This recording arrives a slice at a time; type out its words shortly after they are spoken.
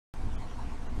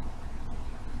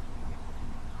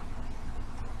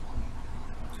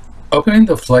Opening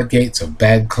the floodgates of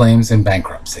bad claims in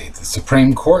bankruptcy. The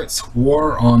Supreme Court's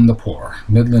War on the Poor.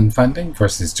 Midland Funding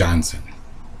versus Johnson.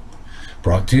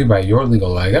 Brought to you by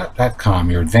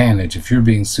YourLegalLegUp.com, your advantage if you're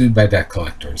being sued by debt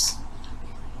collectors.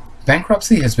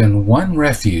 Bankruptcy has been one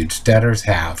refuge debtors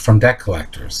have from debt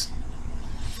collectors.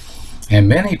 And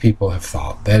many people have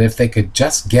thought that if they could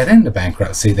just get into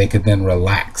bankruptcy, they could then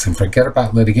relax and forget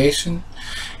about litigation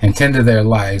and tend to their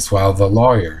lives while the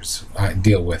lawyers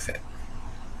deal with it.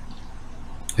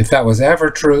 If that was ever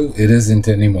true, it isn't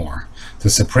anymore. The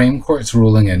Supreme Court's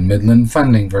ruling in Midland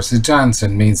Funding versus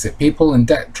Johnson means that people in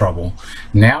debt trouble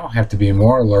now have to be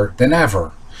more alert than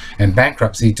ever, and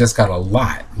bankruptcy just got a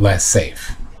lot less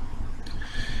safe.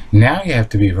 Now you have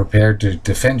to be prepared to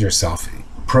defend yourself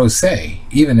pro se,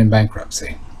 even in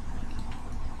bankruptcy.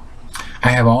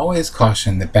 I have always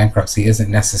cautioned that bankruptcy isn't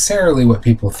necessarily what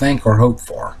people think or hope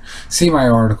for. See my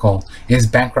article, Is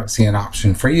Bankruptcy an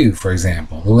Option for You, for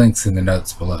example. The link's in the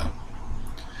notes below.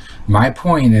 My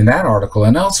point in that article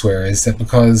and elsewhere is that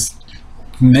because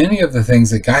many of the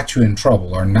things that got you in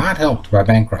trouble are not helped by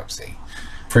bankruptcy,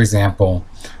 for example,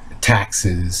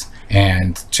 taxes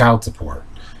and child support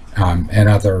and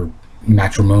other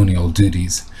matrimonial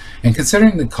duties, and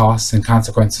considering the costs and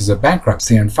consequences of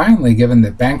bankruptcy, and finally, given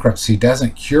that bankruptcy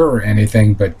doesn't cure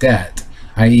anything but debt,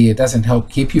 i.e. it doesn't help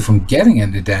keep you from getting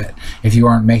into debt if you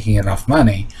aren't making enough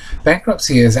money,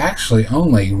 bankruptcy is actually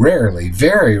only rarely,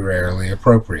 very rarely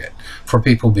appropriate for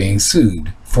people being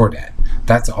sued for debt.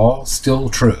 That's all still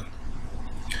true.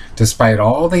 Despite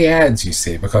all the ads you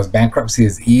see, because bankruptcy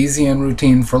is easy and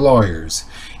routine for lawyers,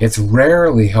 it's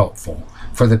rarely helpful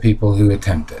for the people who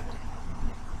attempt it.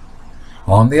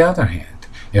 On the other hand,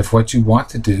 if what you want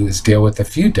to do is deal with a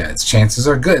few debts, chances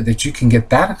are good that you can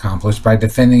get that accomplished by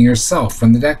defending yourself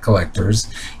from the debt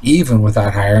collectors, even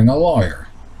without hiring a lawyer.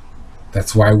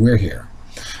 That's why we're here.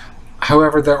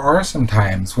 However, there are some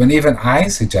times when even I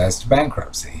suggest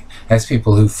bankruptcy, as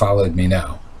people who followed me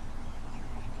know.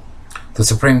 The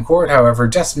Supreme Court, however,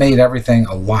 just made everything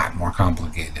a lot more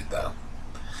complicated, though.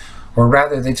 Or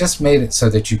rather, they just made it so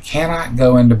that you cannot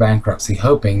go into bankruptcy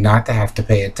hoping not to have to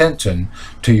pay attention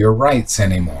to your rights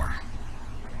anymore.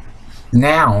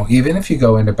 Now, even if you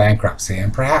go into bankruptcy,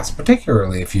 and perhaps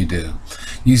particularly if you do,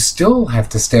 you still have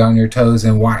to stay on your toes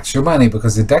and watch your money,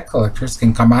 because the debt collectors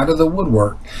can come out of the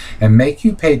woodwork and make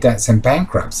you pay debts in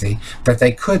bankruptcy that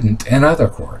they couldn't in other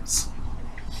courts.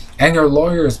 And your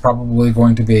lawyer is probably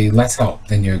going to be less help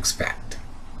than you expect.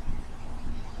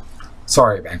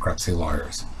 Sorry, bankruptcy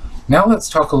lawyers. Now let's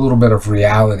talk a little bit of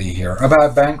reality here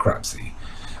about bankruptcy.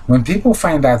 When people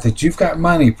find out that you've got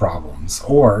money problems,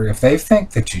 or if they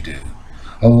think that you do,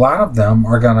 a lot of them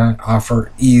are going to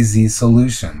offer easy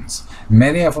solutions.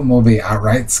 Many of them will be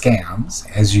outright scams,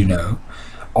 as you know.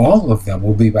 All of them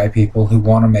will be by people who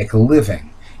want to make a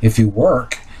living. If you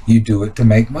work, you do it to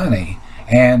make money,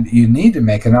 and you need to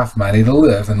make enough money to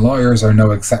live, and lawyers are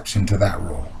no exception to that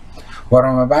rule. What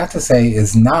I'm about to say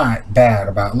is not bad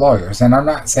about lawyers, and I'm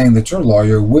not saying that your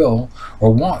lawyer will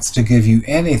or wants to give you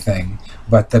anything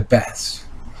but the best.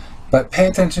 But pay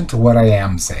attention to what I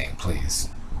am saying, please.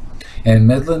 In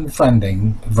Midland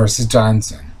Funding versus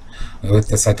Johnson, with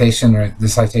the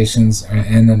citations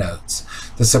in the notes,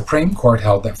 the Supreme Court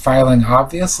held that filing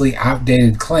obviously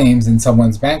outdated claims in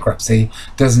someone's bankruptcy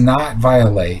does not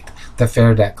violate the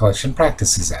Fair Debt Collection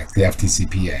Practices Act, the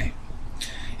FDCPA.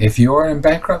 If you are in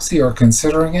bankruptcy or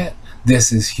considering it,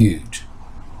 this is huge.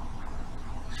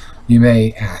 You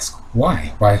may ask,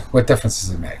 why? What difference does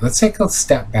it make? Let's take a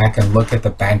step back and look at the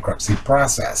bankruptcy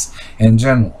process in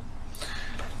general.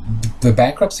 The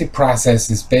bankruptcy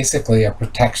process is basically a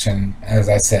protection, as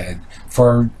I said,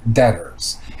 for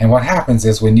debtors. And what happens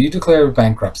is when you declare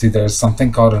bankruptcy, there's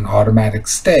something called an automatic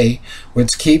stay,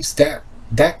 which keeps debt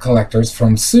collectors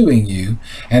from suing you,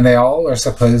 and they all are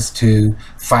supposed to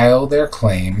file their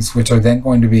claims, which are then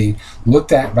going to be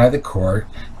looked at by the court,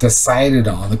 decided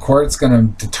on. The court's going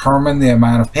to determine the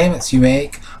amount of payments you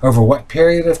make over what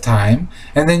period of time,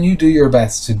 and then you do your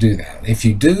best to do that. If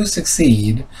you do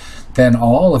succeed, then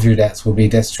all of your debts will be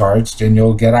discharged, and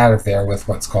you'll get out of there with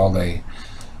what's called a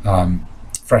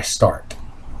fresh start.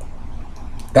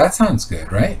 That sounds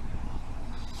good, right?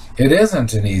 It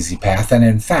isn't an easy path, and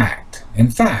in fact,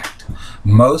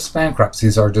 most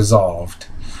bankruptcies are dissolved,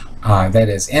 that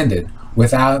is, ended,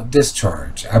 without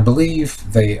discharge. I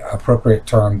believe the appropriate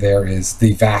term there is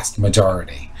the vast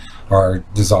majority are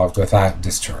dissolved without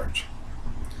discharge.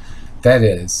 That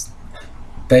is,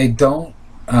 they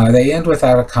end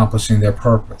without accomplishing their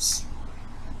purpose.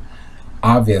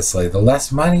 Obviously, the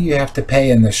less money you have to pay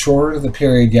and the shorter the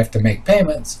period you have to make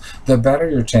payments, the better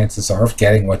your chances are of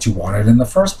getting what you wanted in the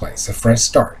first place, a fresh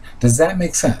start. Does that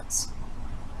make sense?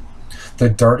 The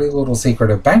dirty little secret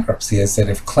of bankruptcy is that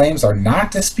if claims are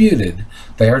not disputed,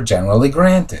 they are generally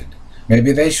granted.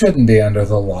 Maybe they shouldn't be under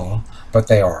the law, but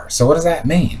they are. So what does that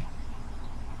mean?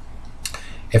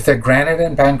 If they're granted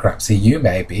in bankruptcy, you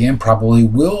may be, and probably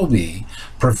will be,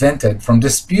 prevented from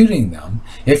disputing them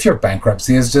if your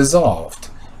bankruptcy is dissolved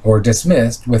or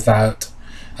dismissed without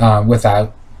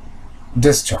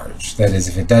discharge. That is,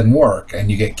 if it doesn't work and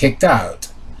you get kicked out,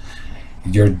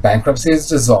 your bankruptcy is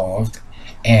dissolved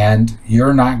and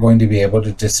you're not going to be able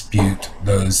to dispute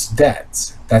those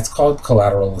debts. That's called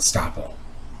collateral estoppel.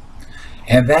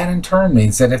 And that in turn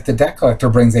means that if the debt collector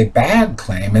brings a bad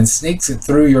claim and sneaks it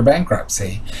through your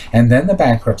bankruptcy, and then the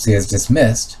bankruptcy is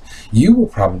dismissed, you will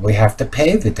probably have to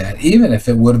pay the debt, even if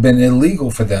it would have been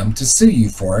illegal for them to sue you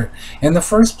for it in the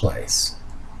first place.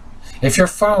 If you're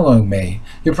following me,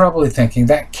 you're probably thinking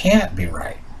that can't be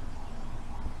right.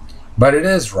 But it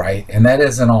is right, and that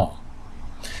isn't all.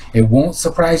 It won't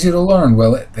surprise you to learn,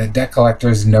 will it, that debt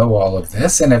collectors know all of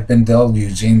this and have been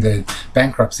deluging the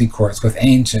bankruptcy courts with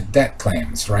ancient debt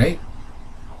claims, right?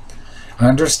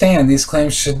 Understand these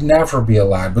claims should never be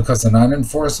allowed because an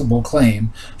unenforceable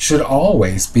claim should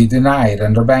always be denied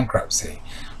under bankruptcy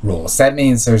rules. That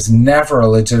means there's never a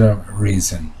legitimate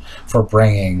reason for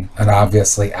bringing an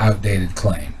obviously outdated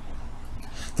claim.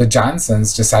 The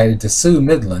Johnsons decided to sue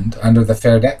Midland under the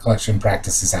Fair Debt Collection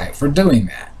Practices Act for doing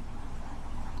that.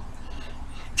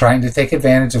 Trying to take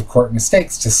advantage of court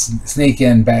mistakes to sneak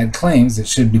in bad claims that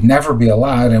should never be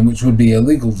allowed and which would be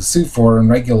illegal to sue for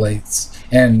and regulates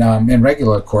and in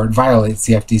regular court violates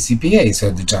the FDCPA,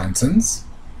 said the Johnsons.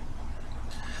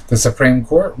 The Supreme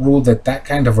Court ruled that that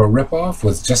kind of a ripoff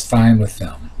was just fine with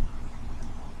them.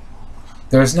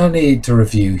 There is no need to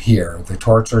review here the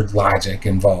tortured logic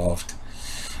involved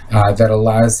that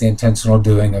allows the intentional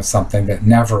doing of something that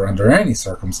never under any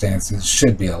circumstances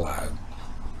should be allowed.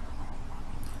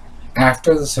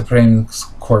 After the Supreme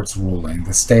Court's ruling,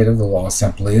 the state of the law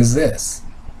simply is this.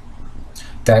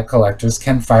 Debt collectors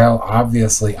can file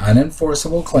obviously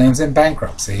unenforceable claims in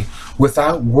bankruptcy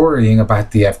without worrying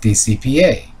about the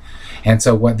FDCPA. And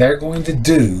so what they're going to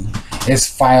do is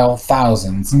file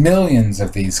thousands, millions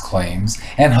of these claims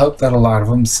and hope that a lot of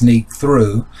them sneak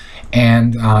through,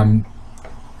 and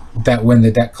that when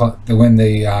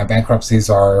the bankruptcies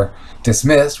are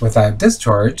dismissed without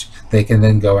discharge, they can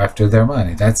then go after their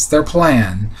money. That's their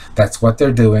plan. That's what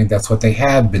they're doing. That's what they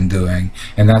have been doing.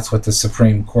 And that's what the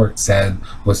Supreme Court said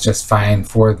was just fine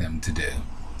for them to do.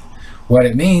 What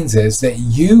it means is that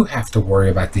you have to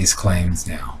worry about these claims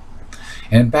now.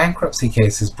 In bankruptcy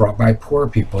cases brought by poor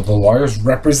people, the lawyers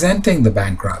representing the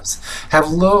bankrupts have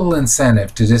little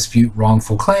incentive to dispute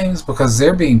wrongful claims because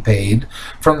they're being paid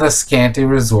from the scanty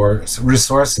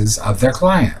resources of their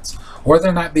clients, or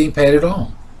they're not being paid at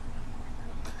all.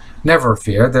 Never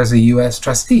fear, there's a U.S.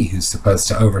 trustee who's supposed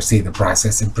to oversee the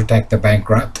process and protect the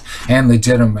bankrupt and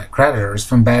legitimate creditors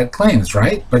from bad claims,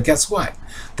 right? But guess what?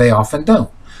 They often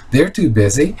don't. They're too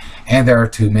busy, and there are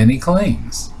too many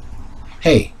claims.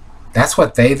 Hey, that's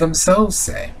what they themselves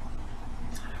say.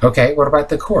 Okay, what about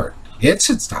the court? It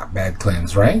should stop bad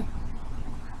claims, right?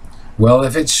 Well,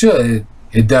 if it should,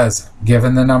 it doesn't.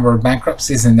 Given the number of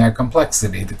bankruptcies and their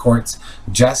complexity, the courts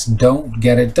just don't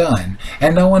get it done,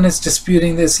 and no one is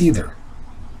disputing this either.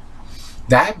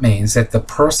 That means that the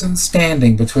person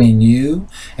standing between you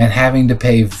and having to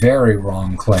pay very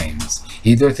wrong claims,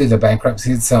 either through the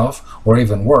bankruptcy itself or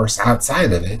even worse,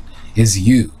 outside of it, is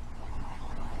you.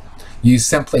 You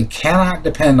simply cannot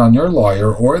depend on your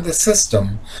lawyer or the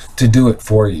system to do it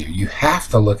for you. You have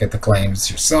to look at the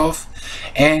claims yourself,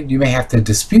 and you may have to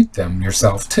dispute them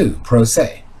yourself too, pro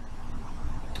se.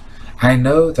 I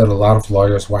know that a lot of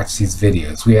lawyers watch these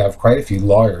videos. We have quite a few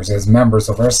lawyers as members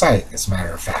of our site, as a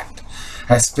matter of fact.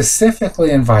 I specifically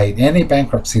invite any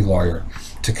bankruptcy lawyer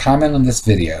to comment on this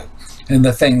video and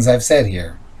the things I've said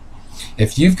here.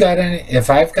 If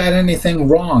I've got anything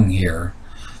wrong here,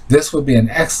 this would be an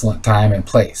excellent time and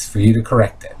place for you to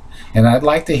correct it. And I'd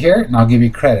like to hear it, and I'll give you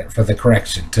credit for the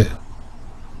correction too.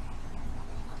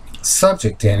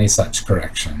 Subject to any such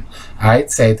correction, I'd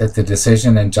say that the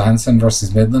decision in Johnson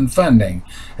versus Midland Funding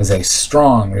is a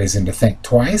strong reason to think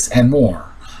twice and more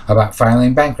about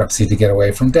filing bankruptcy to get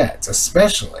away from debts,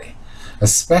 especially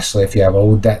if you have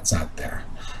old debts out there.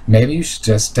 Maybe you should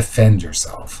just defend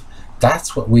yourself.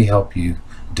 That's what we help you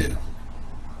do.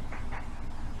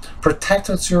 Protect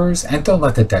what's yours, and don't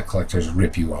let the debt collectors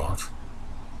rip you off.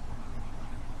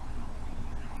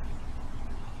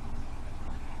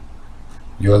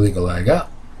 Your legal leg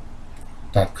up.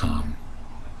 yourlegallega.com.